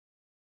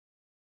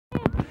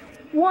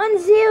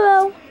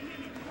1-0.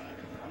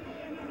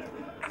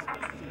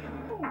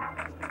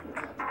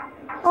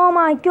 Oh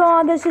my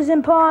god, this is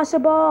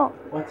impossible.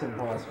 What's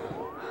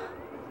impossible?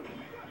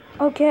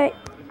 Okay.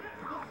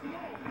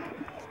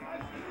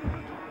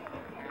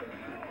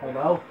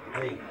 Hello?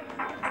 Hey,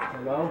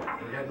 Hello?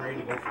 we're getting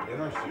ready to go for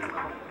dinner soon.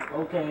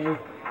 Okay.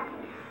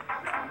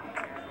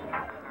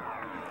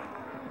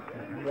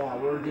 Yeah,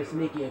 we're just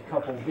making a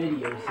couple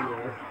videos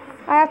here.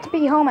 I have to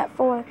be home at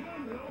 4. Okay.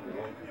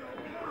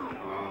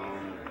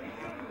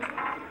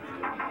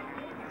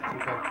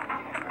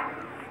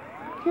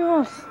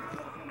 Yes.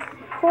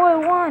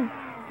 4-1.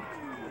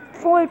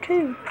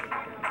 4-2.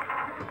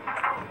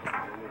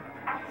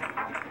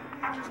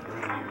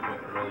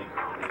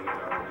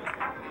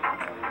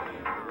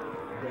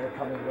 They're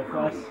coming with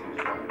us.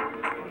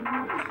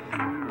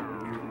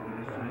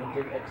 I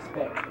didn't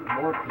expect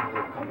more people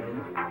to come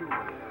in.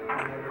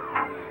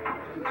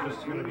 It's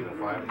just gonna be the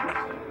 5 of us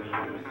that we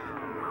use.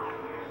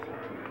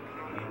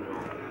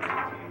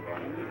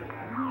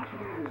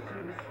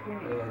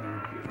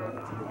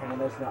 And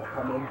Hannah's not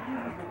coming.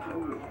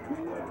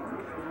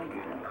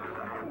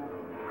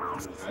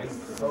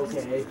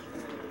 Okay.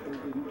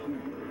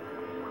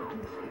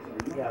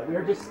 Yeah,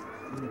 we're just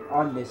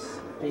on this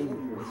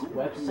thing, this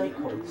website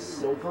called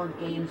Silver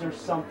Games or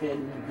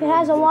something. It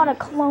has a lot of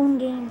clone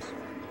games.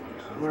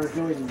 We're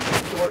doing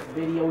short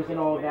videos and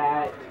all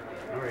that.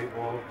 Alright,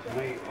 well,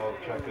 tonight I'll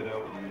check it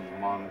out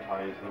and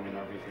monetize them and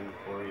everything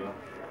for you.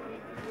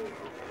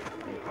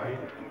 Okay?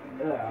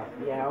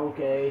 Yeah,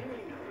 okay.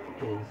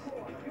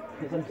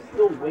 Because I'm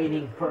still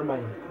waiting for my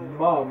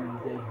mom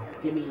to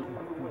get me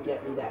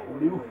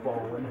that new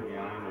phone.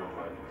 Yeah, I know,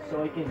 but...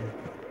 So I can,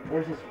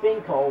 there's this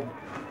thing called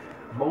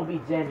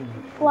MobiZen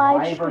Live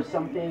Live or stream.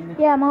 something.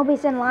 Yeah,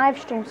 Moby's in live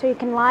stream, so you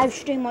can live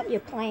stream what you're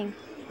playing.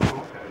 Okay.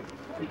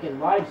 You can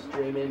live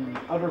stream and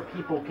other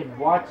people can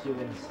watch you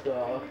and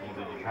stuff. Well,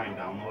 did you try and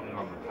download it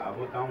on the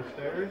tablet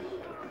downstairs?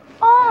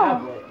 Oh!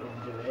 Tablet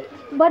and do it.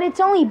 But it's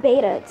only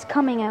beta. It's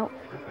coming out.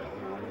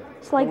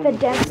 It's like the Only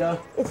beta?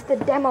 It's the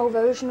demo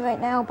version right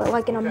now, but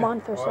like in a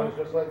month or Well, I so. was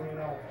just letting you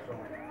know, so...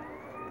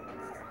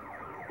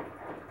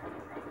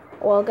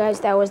 Well, guys,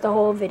 that was the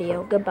whole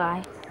video.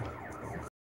 Goodbye.